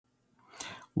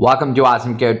Welcome to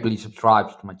Awesome Code. Please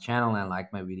subscribe to my channel and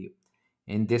like my video.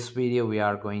 In this video, we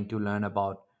are going to learn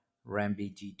about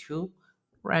Rembg tool.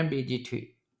 Rembg tool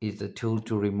is the tool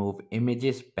to remove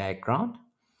images background,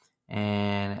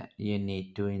 and you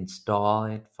need to install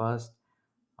it first.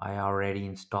 I already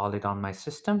installed it on my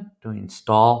system. To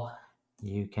install,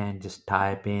 you can just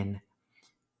type in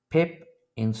pip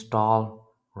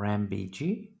install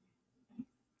Rembg,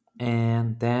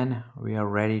 and then we are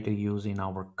ready to use in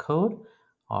our code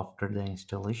after the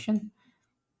installation.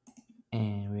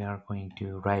 And we are going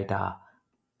to write a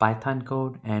Python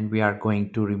code, and we are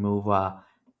going to remove a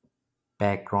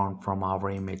background from our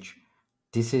image.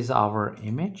 This is our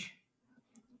image,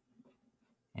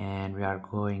 and we are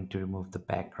going to remove the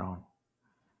background,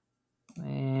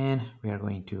 and we are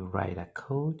going to write a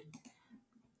code.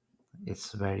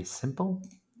 It's very simple.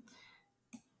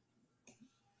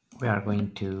 We are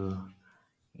going to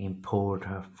import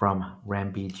from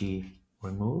Rembg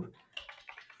remove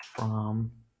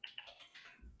from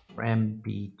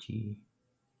Rembg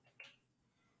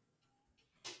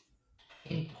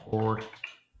import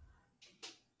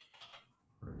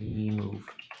remove,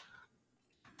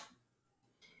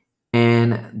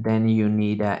 and then you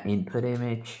need an input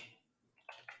image,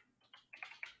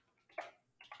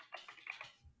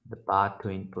 the path to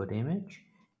input image,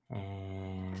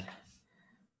 and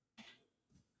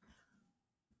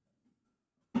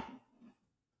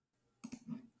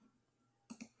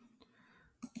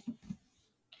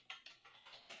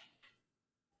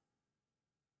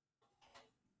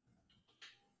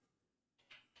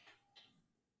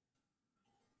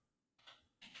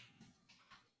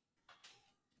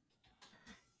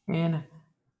and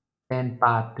then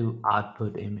path to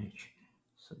output image.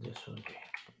 So this will be,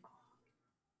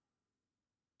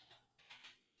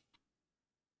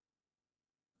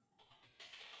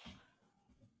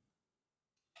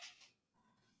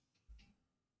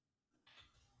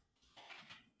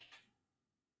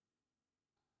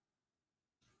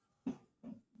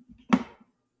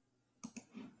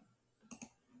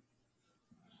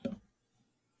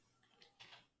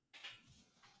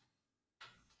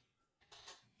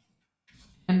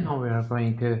 and now we are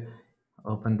going to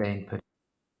open the input.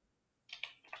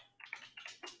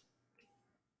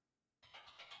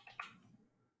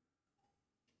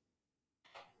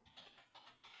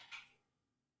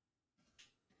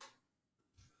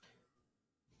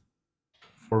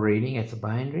 For reading, it's a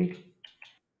binary,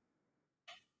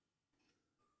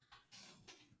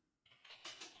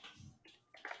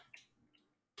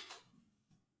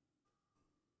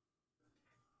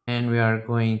 and we are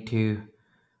going to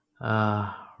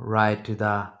write to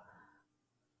the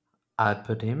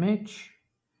output image,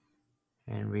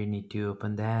 and we need to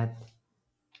open that.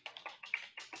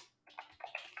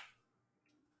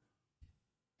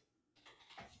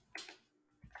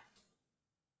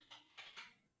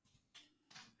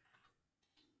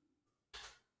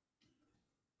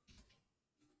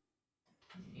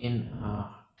 In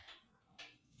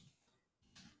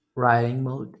writing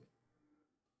mode,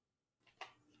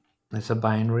 it's a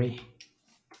binary,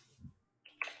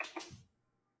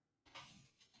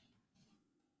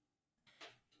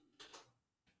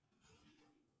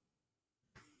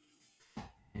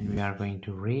 and we are going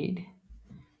to read.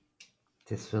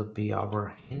 This will be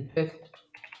our input.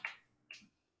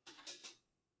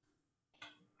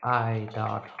 I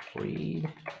dot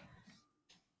read,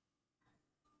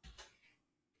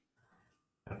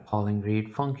 calling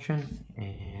read function,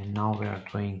 and now we are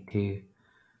going to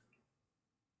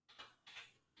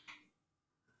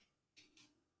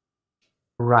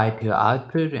write to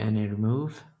output and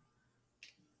remove.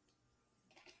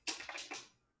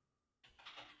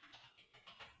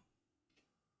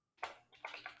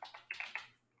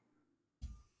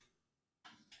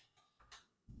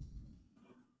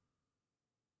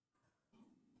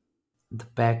 The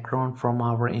background from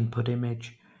our input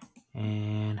image,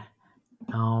 and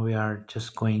now we are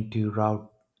just going to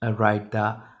write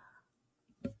the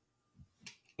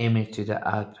image to the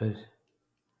output.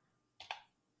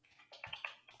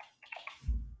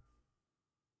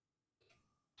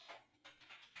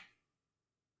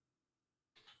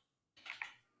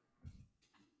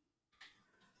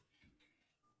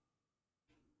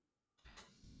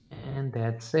 And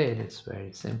that's it. It's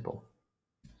very simple.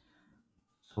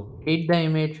 So read the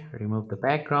image, remove the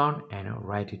background, and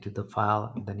write it to the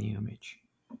file, the new image.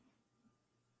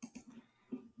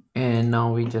 And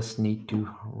now we just need to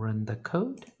run the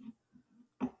code.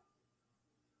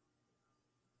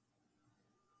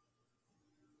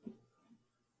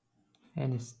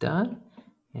 And it's done.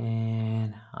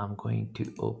 And I'm going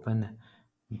to open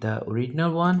the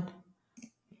original one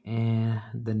and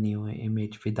the new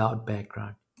image without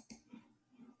background.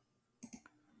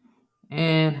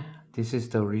 And this is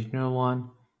the original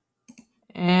one,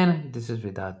 and this is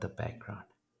without the background.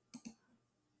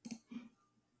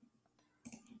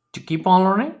 To keep on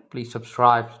learning, please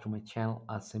subscribe to my channel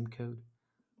Asim Code,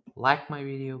 like my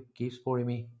video, keep supporting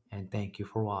me, and thank you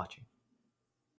for watching.